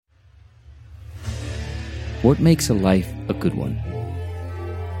What makes a life a good one?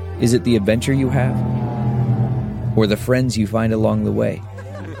 Is it the adventure you have? Or the friends you find along the way?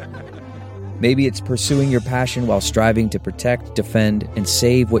 Maybe it's pursuing your passion while striving to protect, defend, and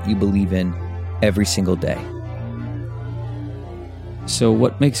save what you believe in every single day. So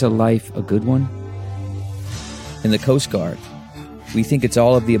what makes a life a good one? In the Coast Guard, we think it's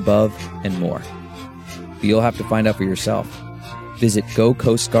all of the above and more. But you'll have to find out for yourself. Visit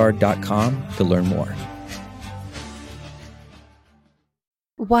gocoastguard.com to learn more.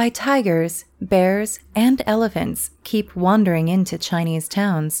 Why tigers, bears, and elephants keep wandering into Chinese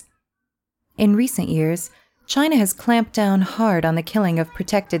towns. In recent years, China has clamped down hard on the killing of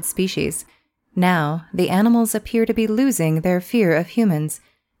protected species. Now, the animals appear to be losing their fear of humans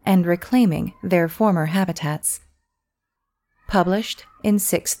and reclaiming their former habitats. Published in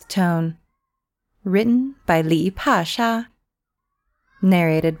 6th Tone. Written by Li Pasha.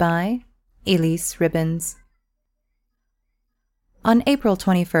 Narrated by Elise Ribbons. On April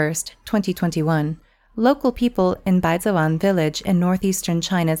 21, 2021, local people in Baiziwan village in northeastern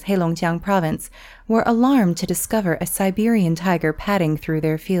China's Heilongjiang province were alarmed to discover a Siberian tiger padding through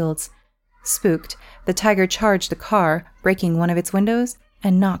their fields. Spooked, the tiger charged the car, breaking one of its windows,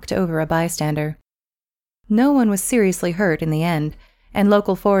 and knocked over a bystander. No one was seriously hurt in the end, and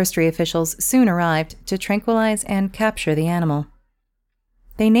local forestry officials soon arrived to tranquilize and capture the animal.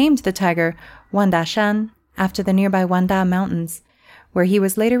 They named the tiger Wanda Shan after the nearby Wanda Mountains, where he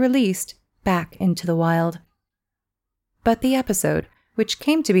was later released back into the wild. But the episode, which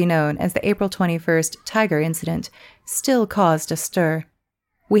came to be known as the April 21st tiger incident, still caused a stir.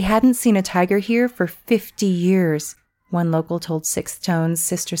 "We hadn't seen a tiger here for 50 years, one local told 6th Tone's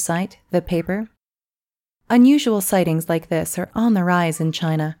sister site, The Paper. Unusual sightings like this are on the rise in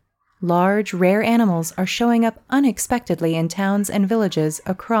China. Large, rare animals are showing up unexpectedly in towns and villages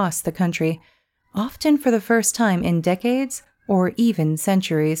across the country, often for the first time in decades or even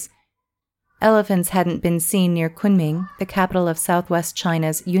centuries. Elephants hadn't been seen near Kunming, the capital of southwest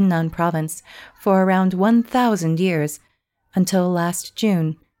China's Yunnan province, for around 1,000 years, until last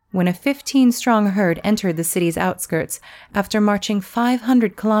June, when a 15-strong herd entered the city's outskirts after marching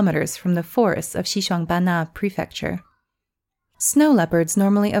 500 kilometers from the forests of Xishuangbanna Prefecture. Snow leopards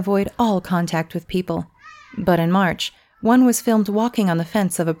normally avoid all contact with people, but in March, one was filmed walking on the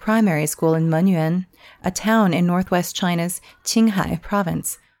fence of a primary school in Menyuan, a town in northwest China's Qinghai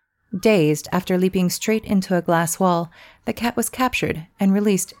province. Dazed after leaping straight into a glass wall, the cat was captured and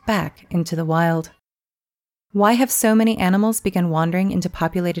released back into the wild. Why have so many animals begun wandering into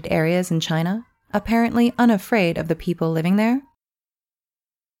populated areas in China, apparently unafraid of the people living there?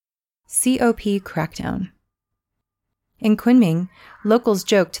 COP crackdown. In Kunming, locals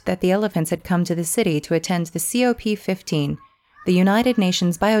joked that the elephants had come to the city to attend the COP15, the United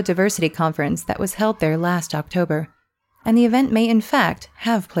Nations Biodiversity Conference that was held there last October, and the event may in fact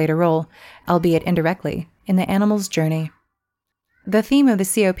have played a role, albeit indirectly, in the animals' journey. The theme of the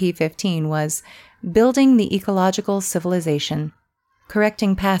COP15 was Building the Ecological Civilization,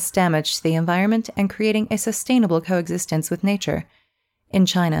 correcting past damage to the environment and creating a sustainable coexistence with nature. In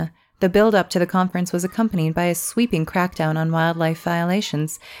China, the build-up to the conference was accompanied by a sweeping crackdown on wildlife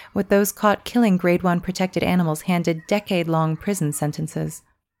violations, with those caught killing Grade 1 protected animals handed decade-long prison sentences.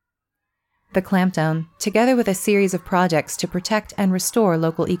 The clampdown, together with a series of projects to protect and restore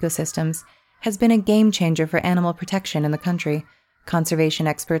local ecosystems, has been a game-changer for animal protection in the country, conservation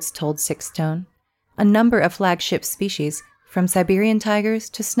experts told 6th Tone. A number of flagship species, from Siberian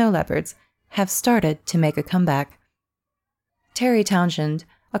tigers to snow leopards, have started to make a comeback. Terry Townshend,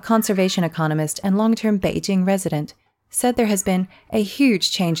 a conservation economist and long-term Beijing resident, said there has been a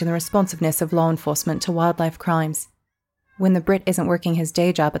huge change in the responsiveness of law enforcement to wildlife crimes. When the Brit isn't working his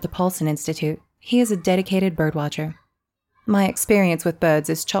day job at the Paulson Institute, he is a dedicated birdwatcher. "My experience with birds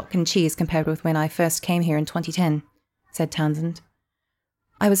is chalk and cheese compared with when I first came here in 2010, said Townsend.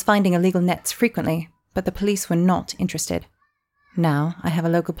 "I was finding illegal nets frequently, but the police were not interested. Now I have a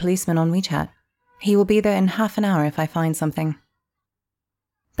local policeman on WeChat. He will be there in half an hour if I find something."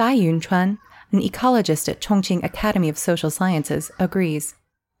 Dai Yunchuan, an ecologist at Chongqing Academy of Social Sciences, agrees.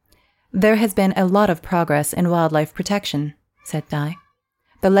 "There has been a lot of progress in wildlife protection," said Dai.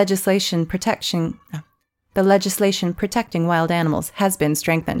 The legislation protecting wild animals has been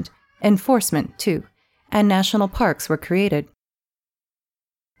strengthened, enforcement too, and national parks were created.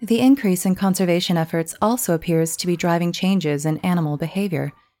 The increase in conservation efforts also appears to be driving changes in animal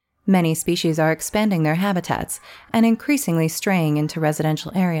behavior. Many species are expanding their habitats and increasingly straying into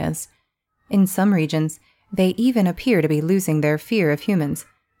residential areas. In some regions, they even appear to be losing their fear of humans,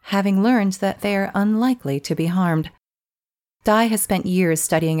 having learned that they are unlikely to be harmed. Dai has spent years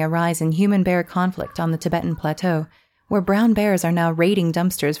studying a rise in human-bear conflict on the Tibetan Plateau, where brown bears are now raiding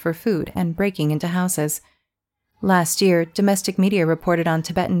dumpsters for food and breaking into houses. Last year, domestic media reported on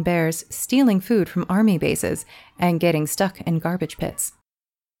Tibetan bears stealing food from army bases and getting stuck in garbage pits.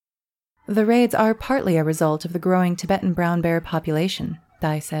 The raids are partly a result of the growing Tibetan brown bear population,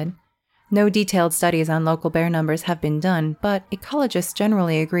 Dai said. No detailed studies on local bear numbers have been done, but ecologists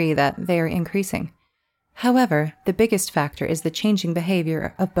generally agree that they are increasing. However, the biggest factor is the changing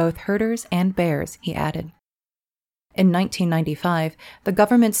behavior of both herders and bears, he added. In 1995, the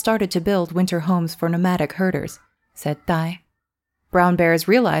government started to build winter homes for nomadic herders, said Dai. Brown bears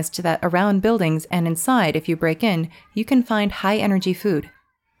realized that around buildings and inside, if you break in, you can find high-energy food.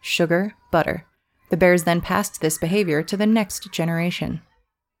 Sugar, butter. The bears then passed this behavior to the next generation.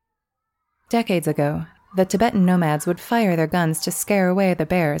 Decades ago, the Tibetan nomads would fire their guns to scare away the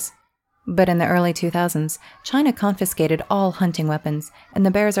bears. But in the early 2000s, China confiscated all hunting weapons, and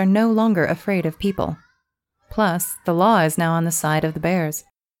the bears are no longer afraid of people. Plus, the law is now on the side of the bears.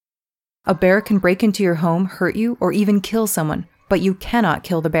 A bear can break into your home, hurt you, or even kill someone, but you cannot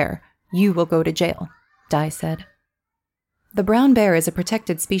kill the bear. You will go to jail, Dai said. The brown bear is a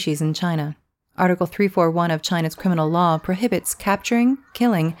protected species in China. Article 341 of China's criminal law prohibits capturing,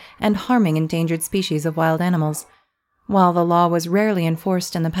 killing, and harming endangered species of wild animals. While the law was rarely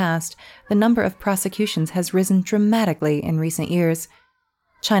enforced in the past, the number of prosecutions has risen dramatically in recent years.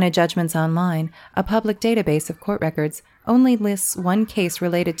 China Judgments Online, a public database of court records, only lists one case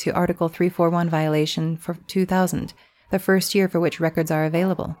related to Article 341 violation for 2000, the first year for which records are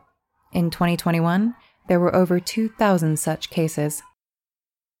available. In 2021, there were over 2,000 such cases.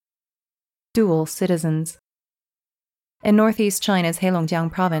 Dual citizens. In northeast China's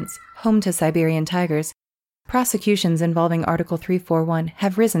Heilongjiang province, home to Siberian tigers, prosecutions involving Article 341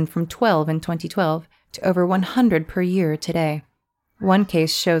 have risen from 12 in 2012 to over 100 per year today. One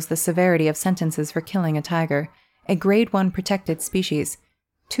case shows the severity of sentences for killing a tiger, a Grade 1 protected species.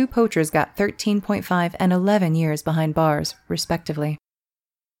 2 poachers got 13.5 and 11 years behind bars, respectively.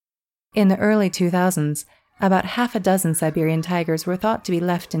 In the early 2000s, about half a dozen Siberian tigers were thought to be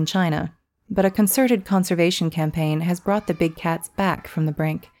left in China, but a concerted conservation campaign has brought the big cats back from the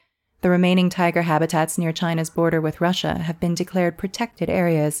brink. The remaining tiger habitats near China's border with Russia have been declared protected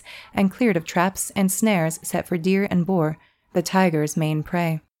areas and cleared of traps and snares set for deer and boar, the tiger's main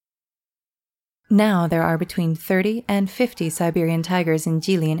prey. Now there are between 30 and 50 Siberian tigers in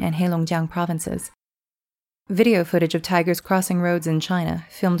Jilin and Heilongjiang provinces. Video footage of tigers crossing roads in China,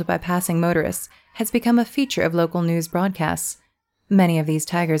 filmed by passing motorists, has become a feature of local news broadcasts. Many of these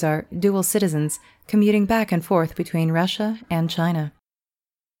tigers are dual citizens, commuting back and forth between Russia and China.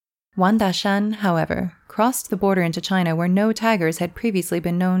 Wan Dashan, however, crossed the border into China where no tigers had previously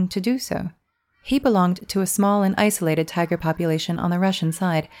been known to do so. He belonged to a small and isolated tiger population on the Russian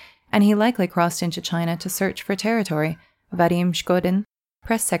side, and he likely crossed into China to search for territory, Vadim Shkodin,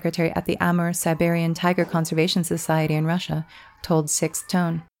 press secretary at the Amur Siberian Tiger Conservation Society in Russia, told Sixth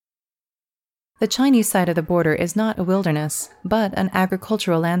Tone. The Chinese side of the border is not a wilderness, but an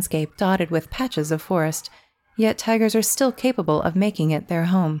agricultural landscape dotted with patches of forest, yet tigers are still capable of making it their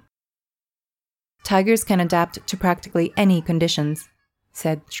home. Tigers can adapt to practically any conditions,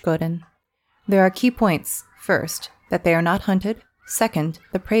 said Shkodin. There are key points. First, that they are not hunted. Second,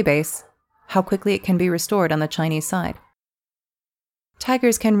 the prey base, how quickly it can be restored on the Chinese side.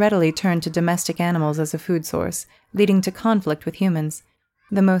 Tigers can readily turn to domestic animals as a food source, leading to conflict with humans.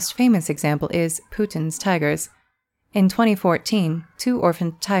 The most famous example is Putin's tigers. In 2014, 2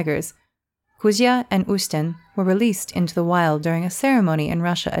 orphaned tigers, Kuzya and Ustin, were released into the wild during a ceremony in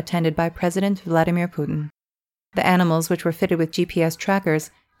Russia attended by President Vladimir Putin. The animals, which were fitted with GPS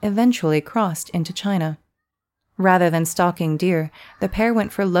trackers, eventually crossed into China. Rather than stalking deer, the pair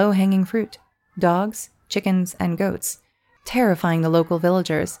went for low-hanging fruit, dogs, chickens, and goats, terrifying the local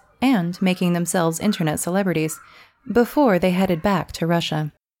villagers and making themselves internet celebrities, before they headed back to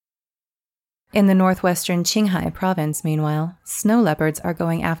Russia. In the northwestern Qinghai province, meanwhile, snow leopards are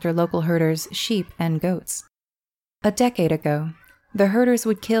going after local herders' sheep and goats. A decade ago, the herders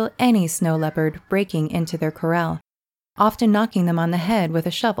would kill any snow leopard breaking into their corral, often knocking them on the head with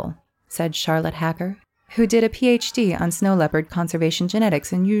a shovel, said Charlotte Hacker, who did a PhD on snow leopard conservation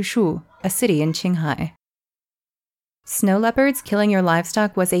genetics in Yushu, a city in Qinghai. Snow leopards killing your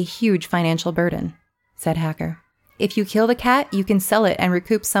livestock was a huge financial burden, said Hacker. If you kill the cat, you can sell it and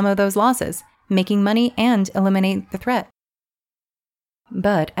recoup some of those losses, making money and eliminate the threat.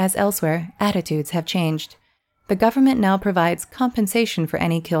 But, as elsewhere, attitudes have changed. The government now provides compensation for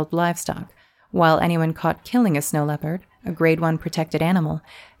any killed livestock, while anyone caught killing a snow leopard, a Grade 1 protected animal,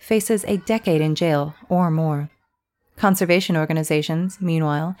 faces a decade in jail or more. Conservation organizations,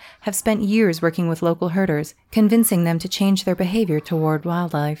 meanwhile, have spent years working with local herders, convincing them to change their behavior toward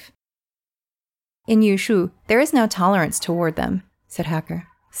wildlife. In Yushu, there is no tolerance toward them, said Hacker.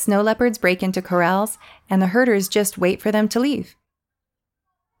 Snow leopards break into corrals, and the herders just wait for them to leave.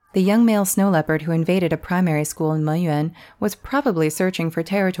 The young male snow leopard who invaded a primary school in Meiyuan was probably searching for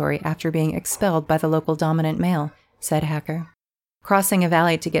territory after being expelled by the local dominant male, said Hacker. Crossing a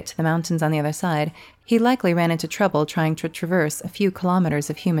valley to get to the mountains on the other side, he likely ran into trouble trying to traverse a few kilometers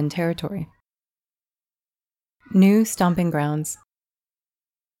of human territory. New stomping grounds.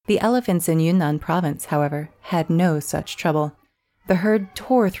 The elephants in Yunnan province, however, had no such trouble. The herd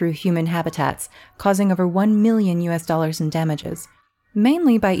tore through human habitats, causing over $1 million in damages,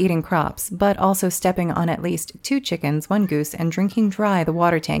 mainly by eating crops, but also stepping on at least 2 chickens, 1 goose, and drinking dry the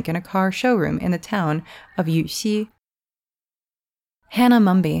water tank in a car showroom in the town of Yuxi. Hannah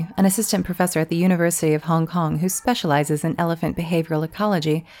Mumby, an assistant professor at the University of Hong Kong who specializes in elephant behavioral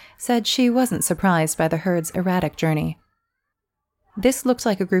ecology, said she wasn't surprised by the herd's erratic journey. This looked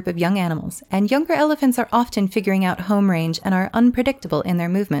like a group of young animals, and younger elephants are often figuring out home range and are unpredictable in their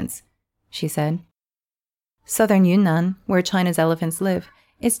movements, she said. Southern Yunnan, where China's elephants live,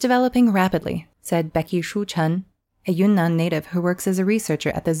 is developing rapidly, said Becky Shu Chen, a Yunnan native who works as a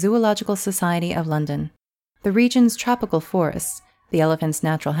researcher at the Zoological Society of London. The region's tropical forests, the elephant's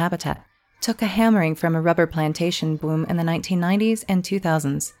natural habitat, took a hammering from a rubber plantation boom in the 1990s and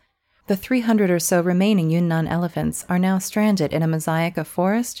 2000s. The 300 or so remaining Yunnan elephants are now stranded in a mosaic of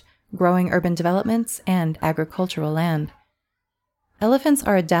forest, growing urban developments, and agricultural land. Elephants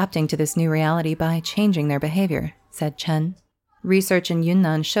are adapting to this new reality by changing their behavior, said Chen. Research in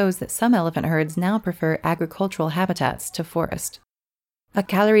Yunnan shows that some elephant herds now prefer agricultural habitats to forest. A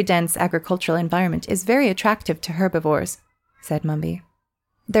calorie-dense agricultural environment is very attractive to herbivores, said Mumby.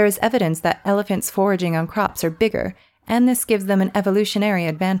 There is evidence that elephants foraging on crops are bigger, and this gives them an evolutionary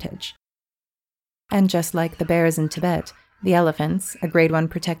advantage. And just like the bears in Tibet, the elephants, a Grade 1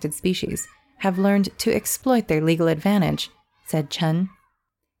 protected species, have learned to exploit their legal advantage, said Chen.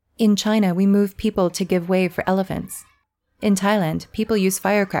 In China, we move people to give way for elephants. In Thailand, people use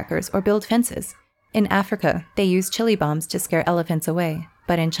firecrackers or build fences. In Africa, they use chili bombs to scare elephants away.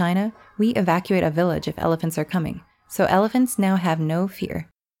 But in China, we evacuate a village if elephants are coming. So elephants now have no fear.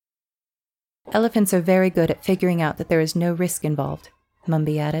 Elephants are very good at figuring out that there is no risk involved,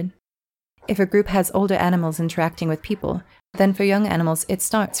 Mumby added. If a group has older animals interacting with people, then for young animals it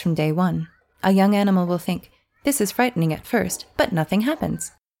starts from day one. A young animal will think, this is frightening at first, but nothing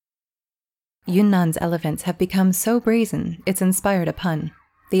happens. Yunnan's elephants have become so brazen, it's inspired a pun.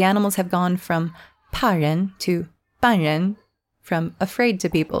 The animals have gone from 怕人 to 半人, from afraid to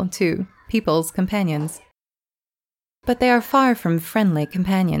people to people's companions. But they are far from friendly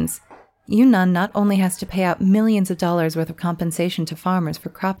companions. Yunnan not only has to pay out millions of dollars worth of compensation to farmers for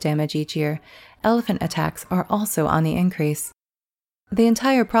crop damage each year, elephant attacks are also on the increase. The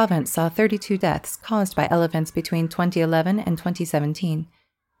entire province saw 32 deaths caused by elephants between 2011 and 2017.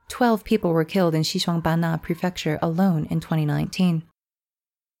 12 people were killed in Xishuangbanna Prefecture alone in 2019.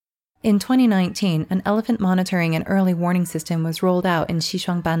 In 2019, an elephant monitoring and early warning system was rolled out in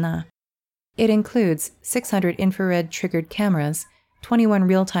Xishuangbanna. It includes 600 infrared-triggered cameras, 21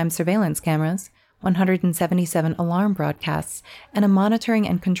 real-time surveillance cameras, 177 alarm broadcasts, and a monitoring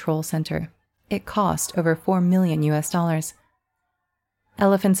and control center. It cost over $4 million.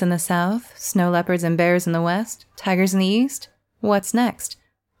 Elephants in the south, snow leopards and bears in the west, tigers in the east? What's next?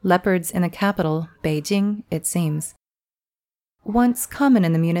 Leopards in the capital, Beijing, it seems. Once common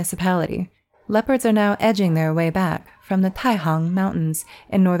in the municipality, leopards are now edging their way back from the Taihang Mountains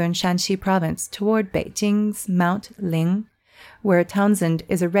in northern Shanxi province toward Beijing's Mount Ling, where Townsend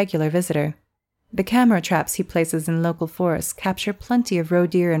is a regular visitor. The camera traps he places in local forests capture plenty of roe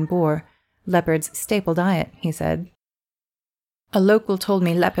deer and boar, leopards' staple diet, he said. A local told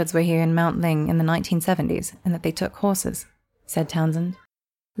me leopards were here in Mount Ling in the 1970s and that they took horses, said Townsend.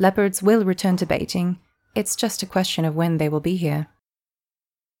 Leopards will return to Beijing. It's just a question of when they will be here.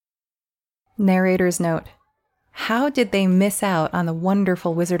 Narrator's note. How did they miss out on the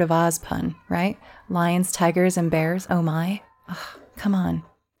wonderful Wizard of Oz pun, right? Lions, tigers, and bears, oh my. Ugh, come on.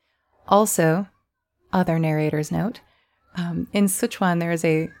 Also, other narrator's note, in Sichuan there is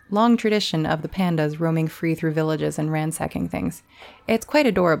a long tradition of the pandas roaming free through villages and ransacking things. It's quite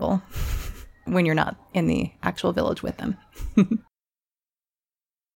adorable when you're not in the actual village with them.